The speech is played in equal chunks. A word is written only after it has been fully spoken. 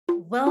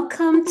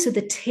Welcome to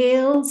the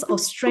Tales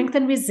of Strength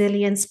and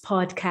Resilience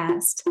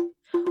podcast,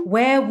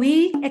 where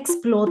we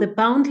explore the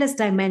boundless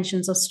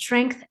dimensions of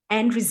strength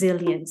and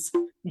resilience.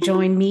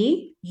 Join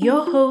me,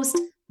 your host,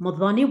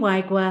 Muthoni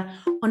Waigwa,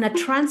 on a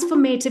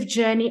transformative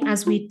journey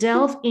as we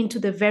delve into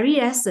the very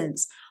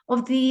essence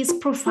of these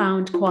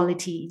profound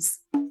qualities.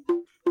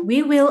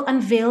 We will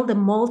unveil the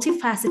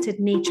multifaceted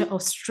nature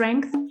of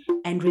strength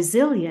and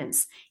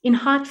resilience in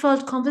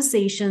heartfelt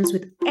conversations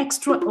with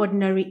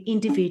extraordinary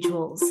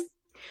individuals.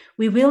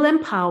 We will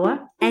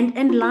empower and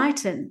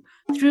enlighten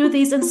through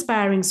these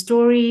inspiring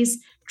stories,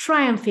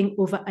 triumphing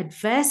over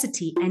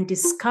adversity and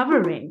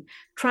discovering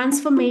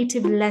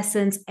transformative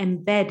lessons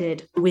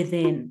embedded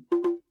within.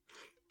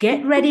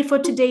 Get ready for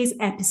today's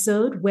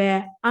episode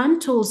where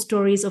untold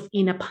stories of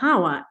inner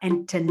power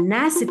and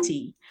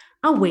tenacity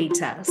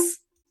await us.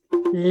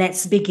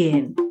 Let's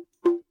begin.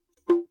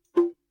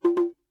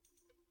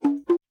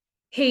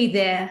 Hey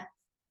there.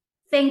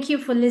 Thank you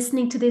for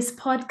listening to this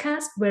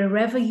podcast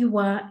wherever you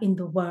are in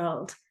the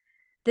world.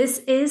 This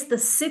is the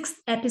 6th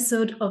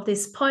episode of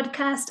this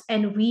podcast,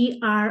 and we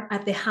are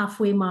at the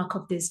halfway mark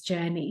of this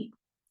journey.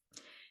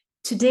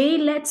 Today,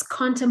 let's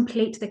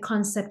contemplate the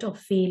concept of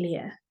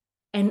failure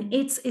and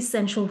its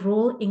essential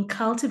role in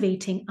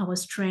cultivating our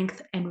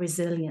strength and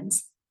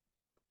resilience.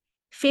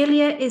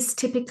 Failure is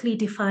typically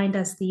defined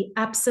as the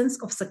absence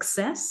of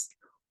success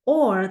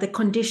or the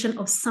condition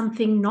of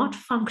something not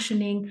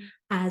functioning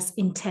as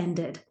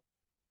intended.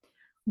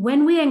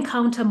 When we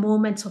encounter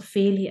moments of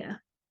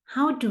failure,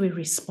 how do we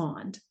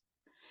respond?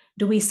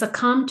 Do we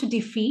succumb to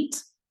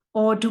defeat,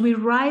 or do we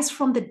rise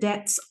from the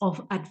depths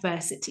of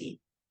adversity?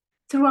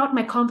 Throughout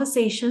my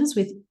conversations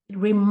with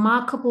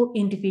remarkable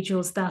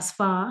individuals thus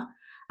far,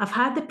 I've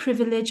had the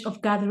privilege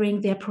of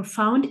gathering their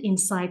profound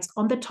insights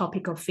on the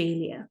topic of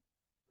failure.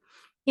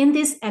 In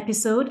this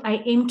episode,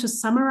 I aim to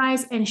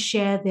summarize and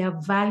share their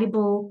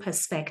valuable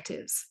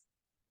perspectives.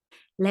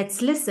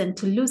 Let's listen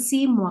to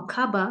Lucy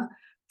Mwakaba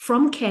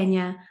from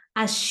Kenya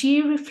as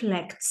she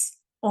reflects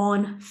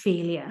on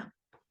failure.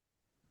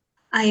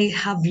 I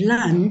have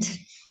learned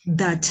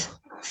that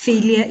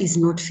failure is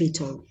not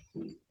fatal.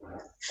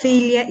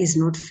 Failure is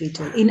not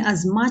fatal. In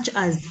as much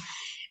as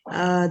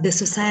the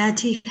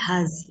society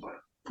has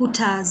put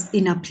us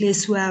in a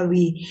place where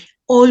we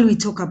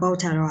talk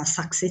about are our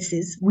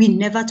successes, we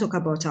never talk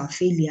about our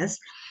failures.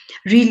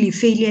 Really,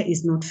 failure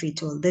is not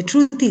fatal. The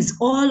truth is,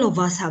 all of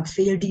us have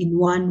failed in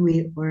one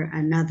way or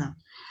another.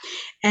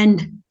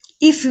 And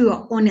if you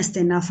are honest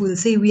enough, we'll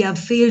say we have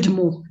failed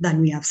more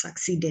than we have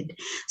succeeded.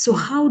 So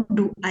how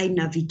do I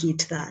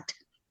navigate that?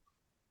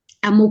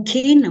 I'm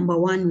okay, number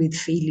one, with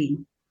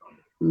failing.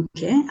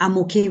 Okay, I'm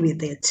okay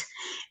with it.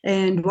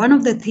 And one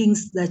of the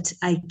things that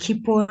I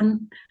keep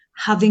on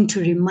having to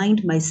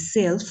remind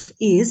myself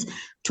is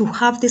to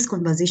have this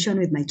conversation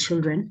with my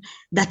children,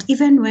 that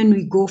even when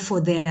we go for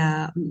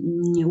their,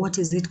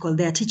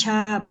 their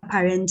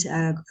teacher-parent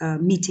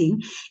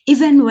meeting,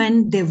 even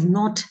when they've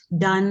not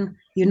done,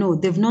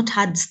 they've not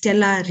had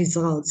stellar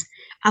results,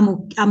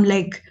 I'm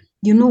like,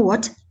 you know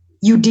what?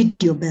 You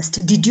did your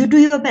best. Did you do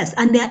your best?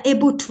 And they're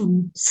able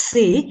to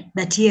say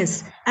that,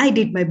 yes, I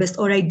did my best,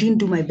 or I didn't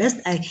do my best.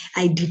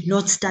 I did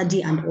not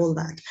study and all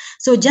that.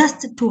 So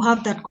just to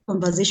have that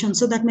conversation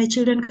so that my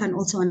children can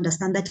also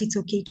understand that it's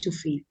okay to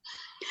fail.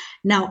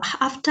 Now,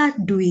 after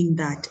doing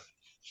that,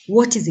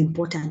 what is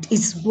important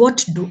is,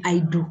 what do I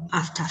do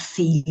after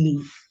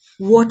failing?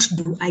 What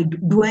do I do?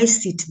 Do I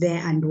sit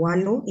there and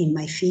wallow in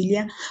my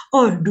failure,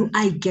 or do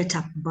I get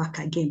up back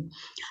again?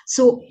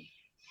 So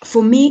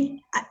for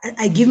me,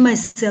 I give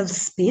myself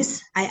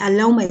space. I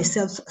allow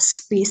myself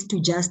space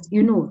to just,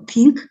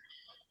 think.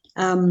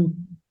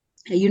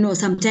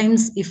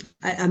 Sometimes if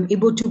I'm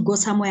able to go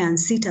somewhere and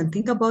sit and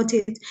think about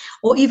it,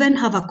 or even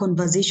have a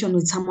conversation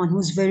with someone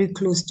who's very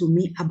close to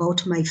me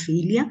about my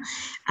failure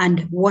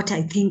and what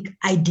I think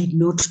I did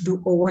not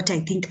do, or what I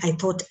think I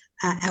thought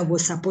I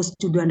was supposed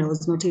to do and I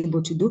was not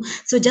able to do.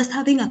 So just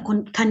having a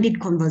candid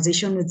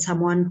conversation with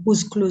someone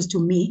who's close to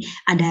me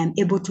and I am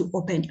able to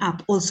open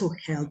up also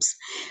helps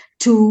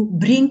to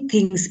bring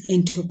things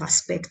into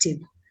perspective.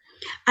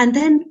 And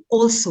then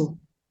also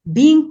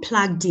being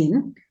plugged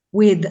in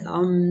with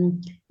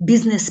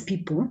business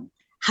people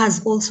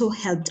has also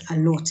helped a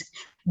lot.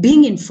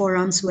 Being in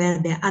forums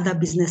where there are other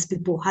business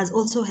people has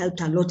also helped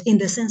a lot, in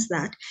the sense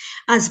that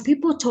as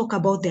people talk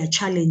about their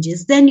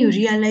challenges, then you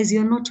realize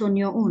you're not on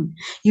your own.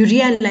 You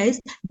realize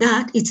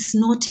that it's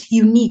not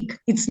unique.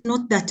 It's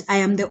not that I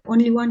am the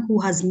only one who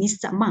has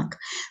missed a mark.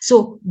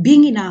 So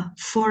being in a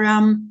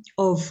forum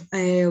of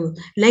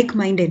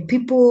like-minded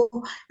people,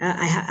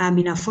 I'm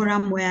in a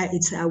forum where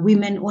it's a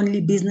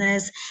women-only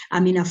business.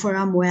 I'm in a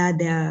forum where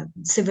there are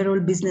several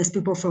business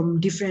people from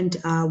different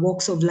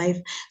walks of life.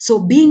 So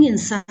being in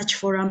such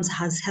forums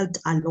has helped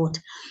a lot.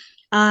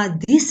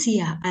 This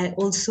year, I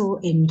also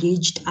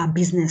engaged a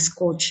business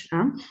coach.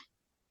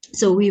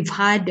 So we've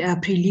had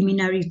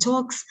preliminary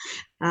talks.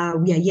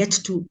 We are yet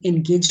to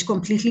engage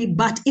completely,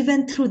 but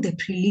even through the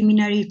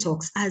preliminary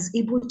talks, I was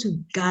able to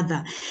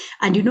gather.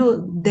 And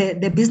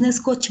the business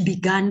coach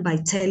began by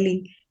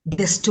telling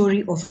the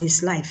story of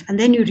his life. And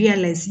then you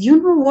realize,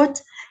 you know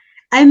what?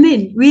 I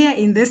mean, we are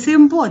in the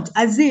same boat,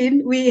 as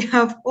in we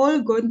have all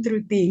gone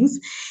through things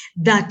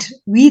that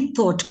we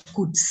thought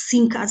could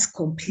sink us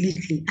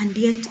completely. And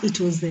yet it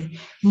was the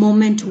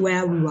moment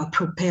where we were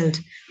propelled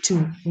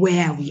to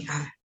where we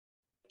are.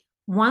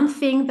 One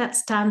thing that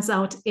stands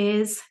out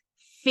is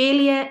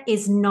failure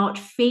is not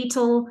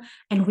fatal,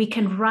 and we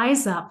can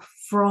rise up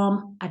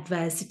from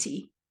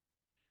adversity.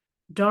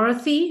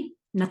 Dorothy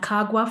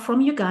Nakagwa from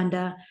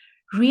Uganda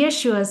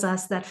reassures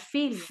us that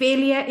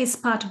failure is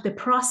part of the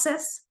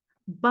process,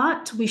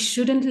 but we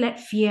shouldn't let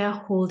fear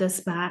hold us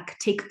back.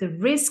 Take the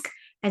risk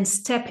and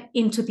step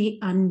into the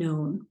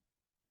unknown.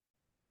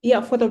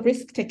 Yeah, for the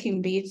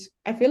risk-taking bit,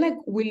 I feel like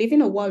we live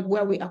in a world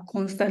where we are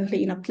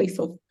constantly in a place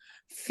of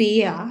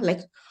fear,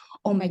 like,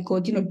 oh my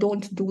God,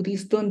 don't do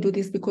this,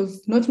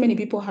 because not many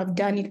people have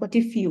done it. What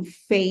if you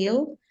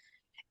fail?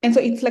 And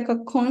so it's like a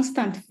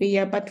constant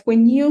fear. But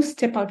when you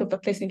step out of the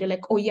place and you're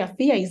like, oh yeah,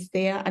 fear is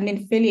there, and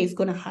then failure is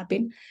going to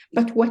happen.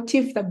 But what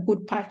if the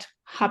good part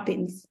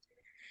happens?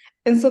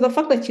 And so the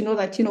fact that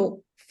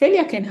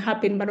failure can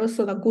happen, but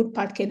also the good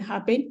part can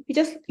happen, you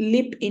just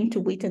leap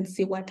into it and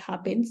see what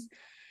happens.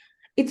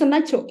 It's a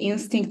natural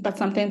instinct, but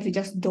sometimes you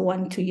just don't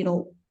want to, you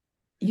don't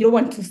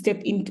want to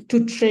step into,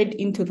 to tread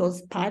into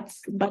those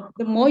paths. But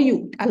the more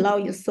you allow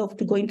yourself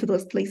to go into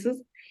those places,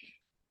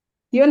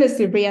 you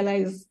honestly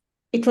realize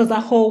it was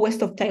a whole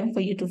waste of time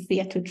for you to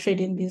fear to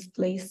tread in these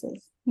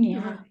places.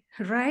 Yeah.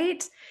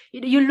 Right?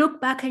 You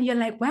look back and you're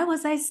like, why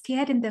was I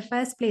scared in the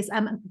first place?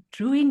 I'm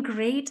doing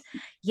great.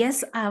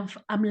 Yes, I'm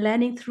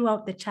learning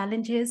throughout the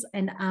challenges,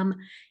 and I'm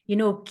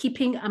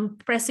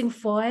pressing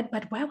forward,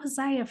 but why was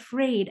I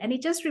afraid? And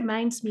it just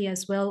reminds me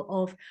as well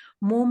of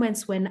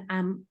moments when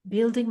I'm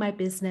building my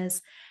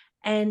business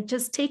and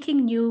just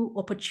taking new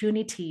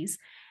opportunities.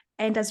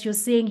 And as you're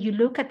saying, you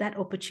look at that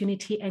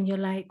opportunity and you're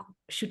like,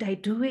 should I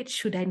do it?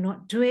 Should I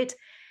not do it?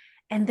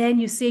 And then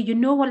you say, you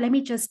know what, let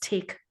me just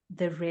take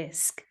the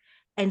risk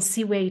and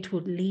see where it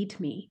would lead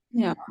me.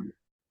 Yeah.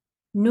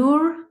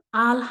 Noor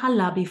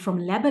Al-Halabi from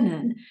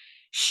Lebanon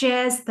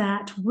shares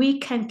that we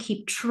can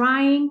keep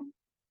trying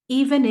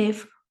even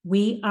if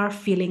we are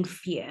feeling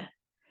fear.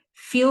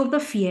 Feel the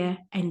fear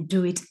and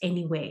do it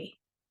anyway.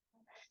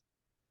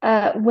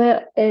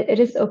 Well, it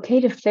is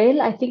okay to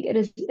fail. I think it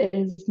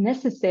is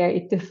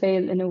necessary to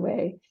fail in a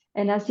way.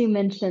 And as you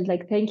mentioned,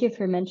 like, thank you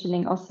for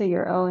mentioning also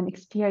your own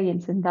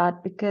experience in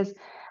that, because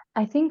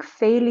I think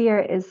failure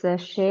is a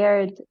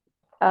shared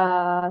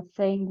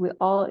thing we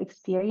all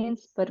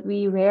experience, but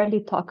we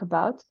rarely talk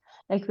about.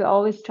 Like, we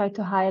always try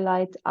to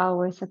highlight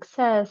our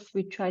success,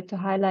 we try to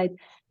highlight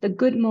the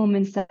good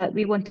moments that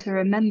we want to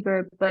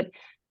remember, but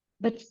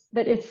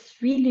it's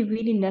really,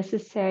 really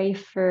necessary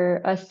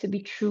for us to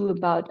be true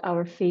about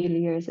our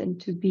failures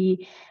and to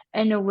be,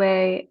 in a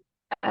way,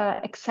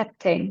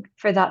 accepting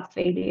for that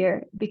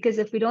failure. Because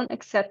if we don't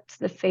accept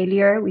the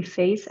failure we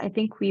face, I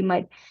think we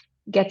might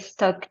get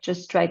stuck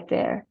just right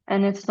there,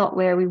 and it's not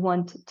where we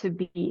want to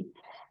be.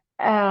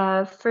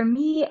 For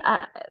me,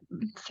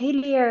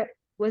 failure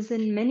was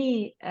in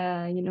many,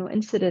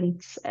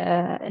 incidents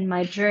in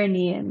my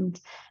journey,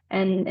 and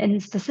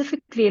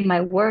specifically in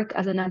my work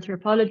as an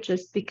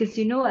anthropologist, because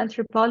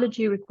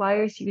anthropology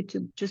requires you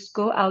to just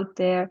go out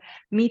there,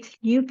 meet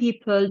new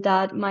people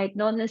that might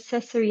not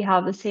necessarily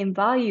have the same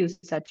values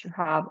that you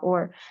have,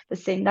 or the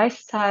same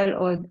lifestyle,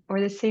 or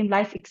the same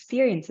life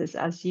experiences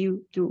as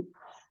you do.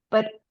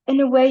 But in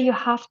a way, you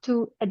have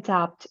to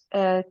adapt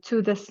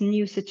to this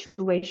new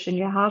situation.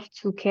 You have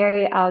to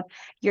carry out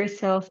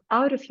yourself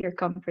out of your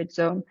comfort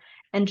zone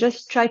and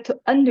just try to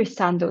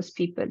understand those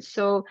people.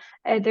 So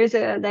there's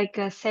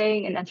a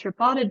saying in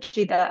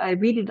anthropology that I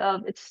really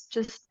love. It's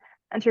just,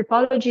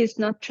 anthropology is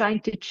not trying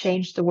to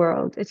change the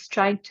world. It's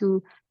trying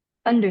to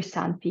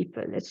understand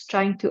people. It's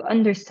trying to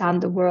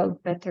understand the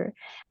world better.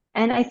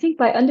 And I think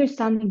by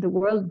understanding the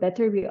world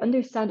better, we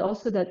understand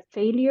also that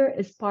failure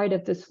is part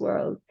of this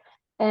world.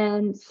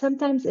 And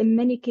sometimes, in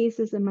many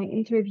cases, in my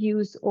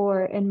interviews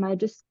or in my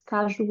just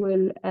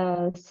casual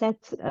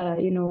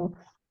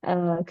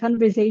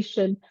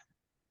conversation,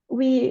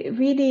 we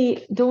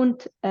really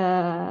don't,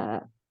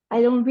 I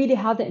don't really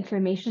have the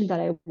information that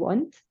I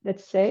want,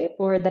 let's say,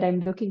 or that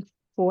I'm looking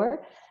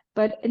for.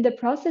 But in the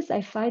process,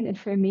 I find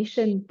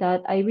information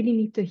that I really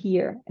need to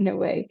hear in a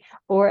way,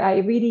 or I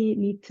really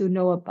need to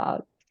know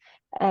about.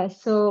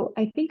 So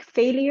I think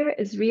failure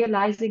is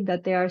realizing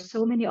that there are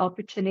so many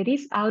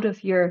opportunities out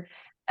of your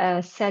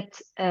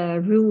set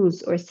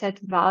rules or set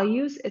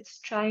values. It's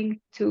trying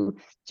to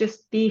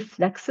just be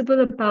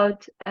flexible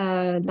about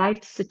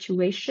life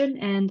situation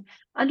and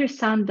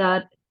understand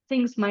that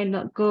things might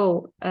not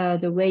go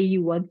the way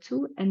you want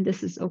to, and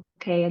this is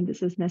okay and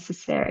this is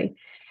necessary,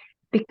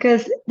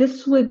 because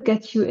this will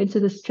get you into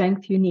the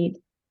strength you need.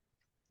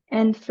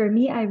 And for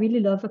me, I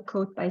really love a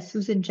quote by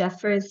Susan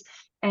Jeffers,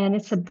 and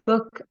it's a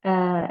book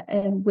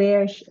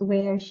where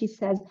she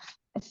says,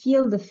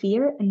 "Feel the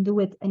fear and do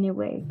it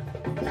anyway."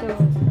 So,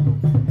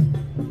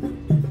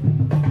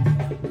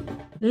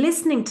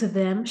 listening to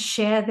them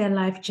share their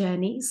life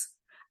journeys,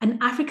 an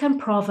African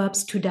proverb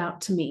stood out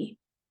to me.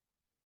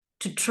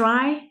 To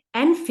try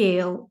and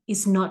fail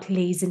is not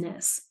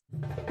laziness.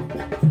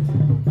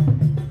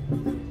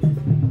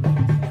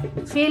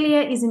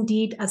 Failure is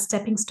indeed a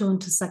stepping stone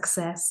to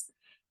success,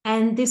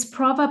 and this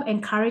proverb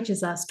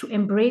encourages us to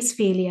embrace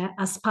failure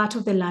as part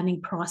of the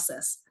learning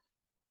process,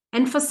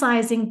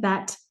 emphasizing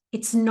that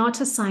it's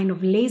not a sign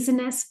of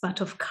laziness,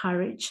 but of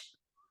courage.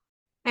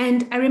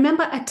 And I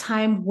remember a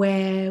time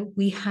where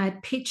we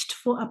had pitched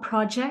for a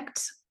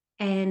project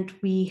and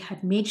we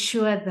had made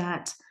sure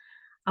that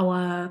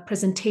our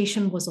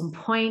presentation was on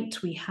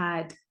point. We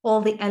had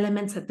all the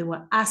elements that they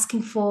were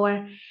asking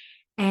for.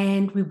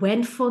 And we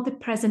went for the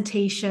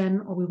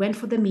presentation, or we went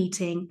for the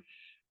meeting.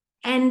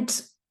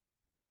 And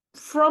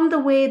from the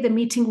way the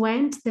meeting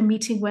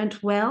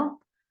went well.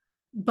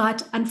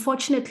 But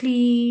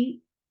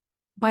unfortunately,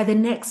 by the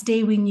next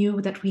day, we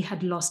knew that we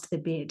had lost the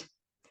bid.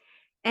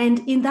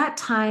 And in that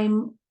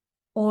time,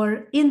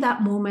 or in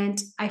that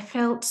moment, I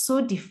felt so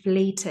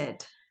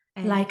deflated,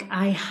 like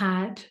I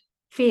had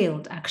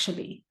failed,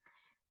 actually,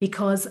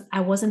 because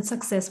I wasn't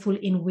successful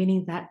in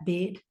winning that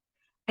bid.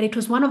 And it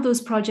was one of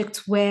those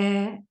projects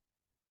where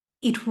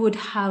it would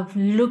have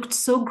looked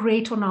so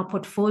great on our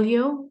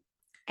portfolio,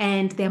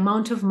 and the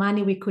amount of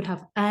money we could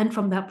have earned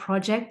from that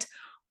project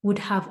would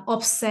have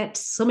offset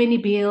so many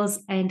bills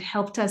and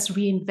helped us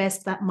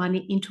reinvest that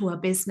money into our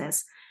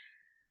business.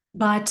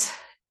 But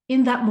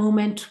in that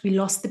moment, we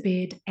lost the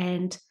bid,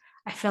 and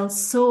I felt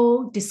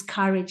so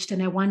discouraged,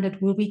 and I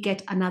wondered, will we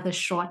get another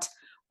shot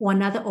or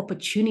another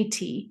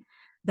opportunity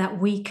that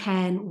we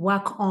can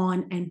work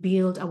on and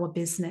build our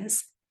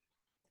business?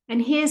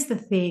 And here's the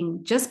thing,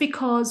 just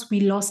because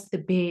we lost the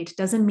bid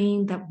doesn't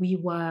mean that we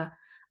were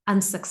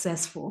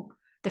unsuccessful.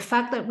 The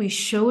fact that we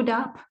showed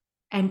up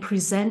and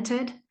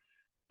presented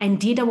and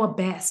did our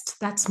best,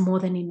 that's more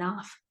than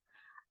enough.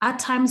 At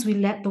times, we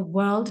let the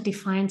world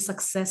define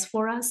success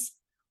for us,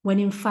 when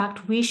in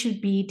fact, we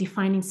should be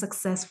defining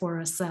success for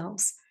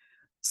ourselves.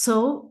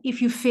 So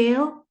if you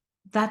fail,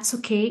 that's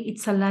okay.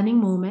 It's a learning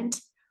moment.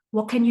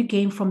 What can you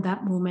gain from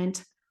that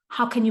moment?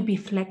 How can you be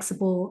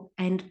flexible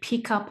and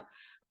pick up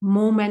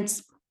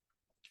moments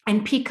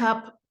and pick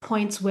up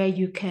points where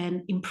you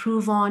can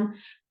improve on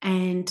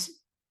and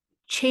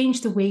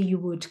change the way you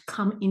would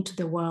come into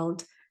the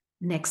world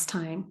next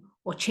time,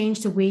 or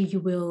change the way you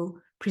will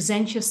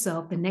present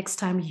yourself the next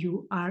time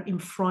you are in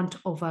front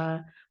of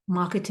a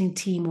marketing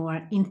team or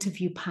an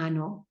interview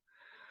panel.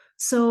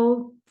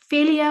 So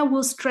failure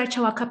will stretch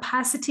our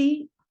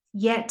capacity,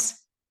 yet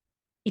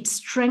it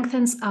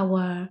strengthens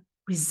our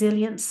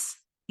resilience.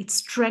 It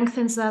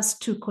strengthens us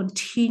to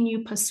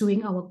continue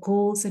pursuing our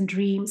goals and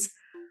dreams.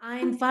 I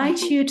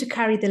invite you to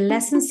carry the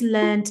lessons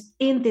learned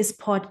in this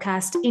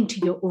podcast into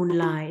your own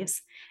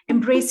lives,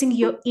 embracing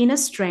your inner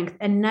strength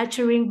and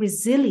nurturing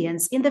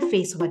resilience in the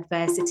face of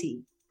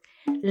adversity.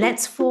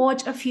 Let's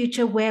forge a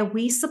future where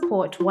we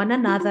support one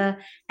another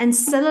and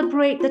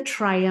celebrate the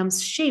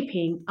triumphs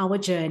shaping our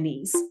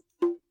journeys.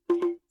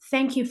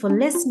 Thank you for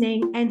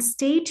listening, and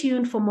stay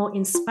tuned for more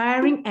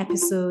inspiring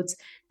episodes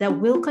that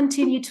will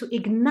continue to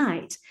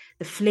ignite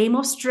the flame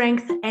of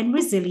strength and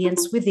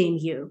resilience within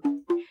you.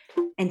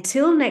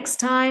 Until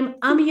next time,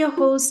 I'm your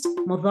host,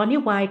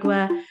 Muthoni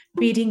Waigwa,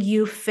 bidding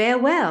you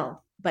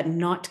farewell, but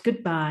not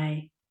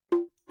goodbye.